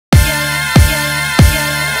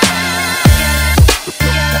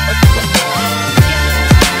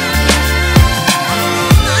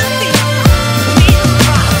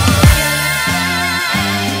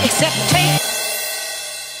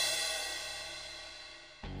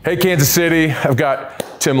Hey, Kansas City, I've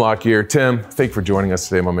got Tim Locke here. Tim, thank you for joining us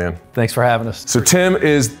today, my man. Thanks for having us. So Tim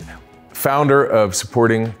is founder of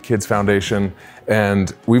Supporting Kids Foundation,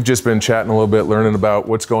 and we've just been chatting a little bit, learning about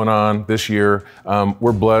what's going on this year.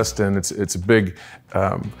 We're blessed, and it's a big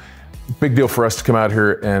deal for us to come out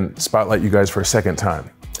here and spotlight you guys for a second time.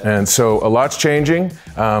 And so a lot's changing.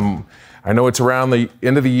 I know it's around the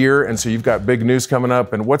end of the year, and so you've got big news coming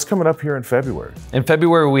up. And what's coming up here in February? In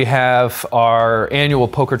February, we have our annual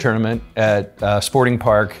poker tournament at Sporting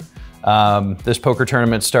Park. This poker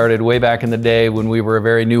tournament started way back in the day when we were a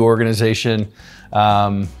very new organization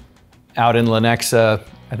out in Lenexa.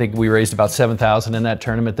 I think we raised about $7,000 in that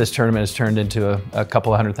tournament. This tournament has turned into a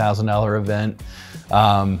couple $100,000 event.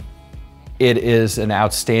 It is an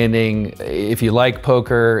outstanding, if you like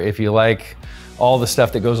poker, if you like all the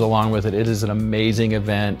stuff that goes along with it, it is an amazing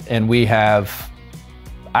event. And we have,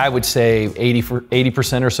 I would say,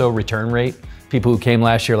 80% or so return rate. People who came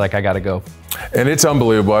last year, like, I gotta go. And it's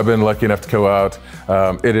unbelievable. I've been lucky enough to go out.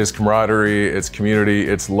 It is camaraderie, it's community,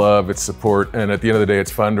 it's love, it's support, and at the end of the day,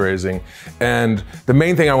 it's fundraising. And the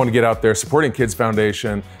main thing I want to get out there, Supporting Kids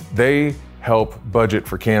Foundation, they help budget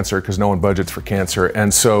for cancer because no one budgets for cancer.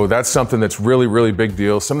 And so that's something that's really, really big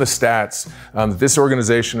deal. Some of the stats that this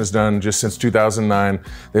organization has done just since 2009,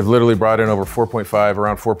 they've literally brought in over around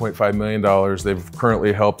 $4.5 million. They've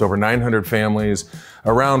currently helped over 900 families,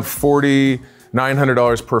 around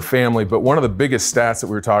 $4,900 per family. But one of the biggest stats that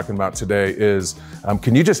we were talking about today is,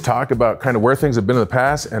 can you just talk about kind of where things have been in the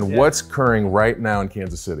past and what's occurring right now in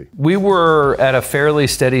Kansas City? We were at a fairly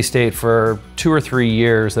steady state for 2 or 3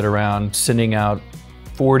 years at around sending out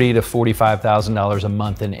 $40,000 to $45,000 a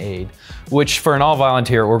month in aid, which for an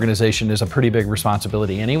all-volunteer organization is a pretty big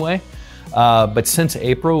responsibility anyway. But since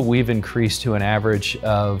April, we've increased to an average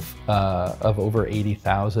of over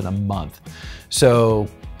 $80,000 a month. So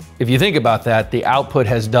if you think about that, the output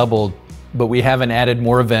has doubled, but we haven't added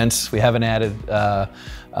more events. We haven't added,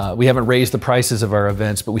 we haven't raised the prices of our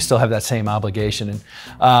events, but we still have that same obligation.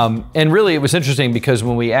 And really, it was interesting because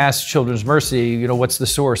when we asked Children's Mercy, you know, what's the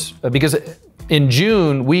source? Because in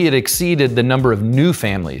June, we had exceeded the number of new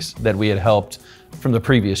families that we had helped from the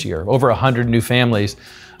previous year, over 100 new families.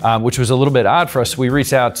 Which was a little bit odd for us. We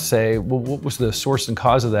reached out to say, well, what was the source and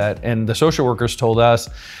cause of that? And the social workers told us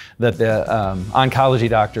that the oncology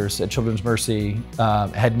doctors at Children's Mercy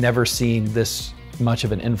had never seen this much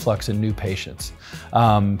of an influx in new patients.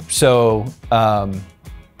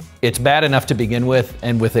 It's bad enough to begin with,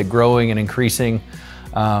 and with it growing and increasing,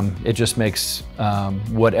 it just makes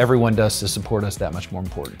what everyone does to support us that much more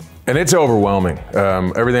important. And it's overwhelming.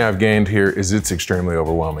 Everything I've gained here is it's extremely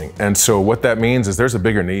overwhelming. And so what that means is there's a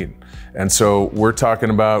bigger need. And so we're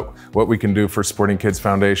talking about what we can do for Supporting Kids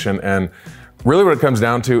Foundation. And really what it comes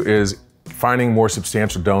down to is finding more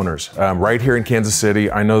substantial donors. Right here in Kansas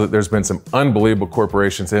City, I know that there's been some unbelievable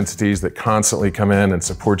corporations, entities that constantly come in and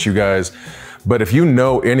support you guys. But if you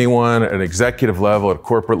know anyone at an executive level, at a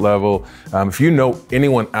corporate level, if you know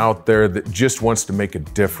anyone out there that just wants to make a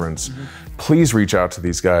difference, please reach out to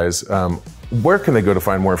these guys. Where can they go to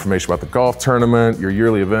find more information about the golf tournament, your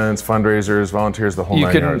yearly events, fundraisers, volunteers, the whole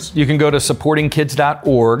nine yards? You can go to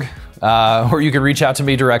supportingkids.org, or you can reach out to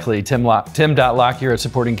me directly, tim.locke here at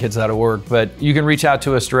supportingkids.org. But you can reach out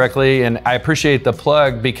to us directly, and I appreciate the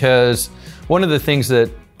plug because one of the things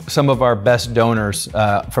that some of our best donors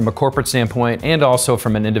from a corporate standpoint and also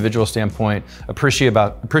from an individual standpoint appreciate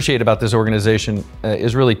about this organization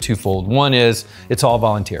is really twofold. One is it's all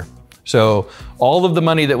volunteer. So all of the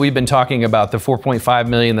money that we've been talking about, the $4.5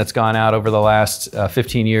 million that's gone out over the last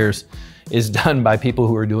 15 years, is done by people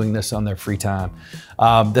who are doing this on their free time.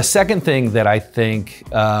 The second thing that I think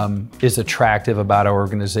is attractive about our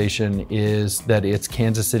organization is that it's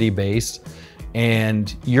Kansas City based,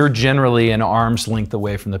 and you're generally an arm's length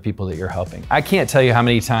away from the people that you're helping. I can't tell you how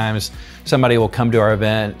many times somebody will come to our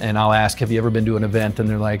event and I'll ask, have you ever been to an event? And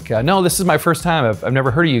they're like, no, this is my first time. I've never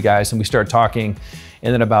heard of you guys. And we start talking.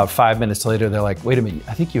 And then about 5 minutes later, they're like, wait a minute,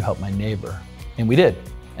 I think you helped my neighbor. And we did.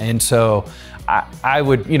 And so I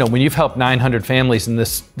would, you know, when you've helped 900 families in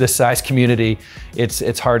this size community,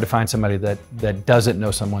 it's hard to find somebody that doesn't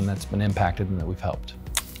know someone that's been impacted and that we've helped.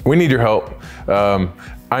 We need your help.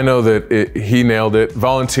 I know that he nailed it.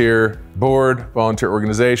 Volunteer board, volunteer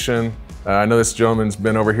organization. I know this gentleman's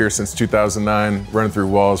been over here since 2009, running through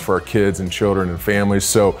walls for our kids and children and families.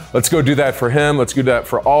 So let's go do that for him. Let's do that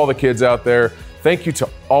for all the kids out there. Thank you to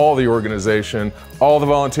all the organization, all the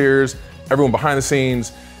volunteers, everyone behind the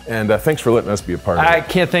scenes, and thanks for letting us be a part of it. I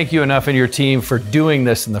can't thank you enough and your team for doing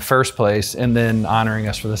this in the first place and then honoring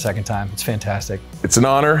us for the second time. It's fantastic. It's an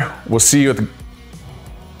honor. We'll see you at the,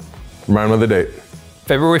 remind me of the date.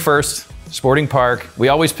 February 1st, Sporting Park. We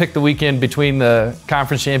always pick the weekend between the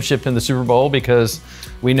conference championship and the Super Bowl because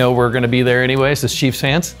we know we're going to be there anyways as Chiefs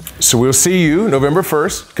fans. So we'll see you November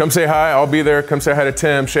 1st. Come say hi. I'll be there. Come say hi to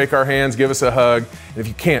Tim. Shake our hands. Give us a hug. And if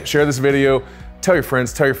you can't, share this video. Tell your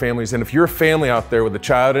friends. Tell your families. And if you're a family out there with a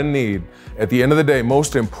child in need, at the end of the day,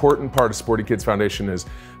 most important part of Sporting Kids Foundation is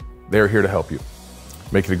they're here to help you.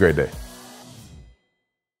 Make it a great day.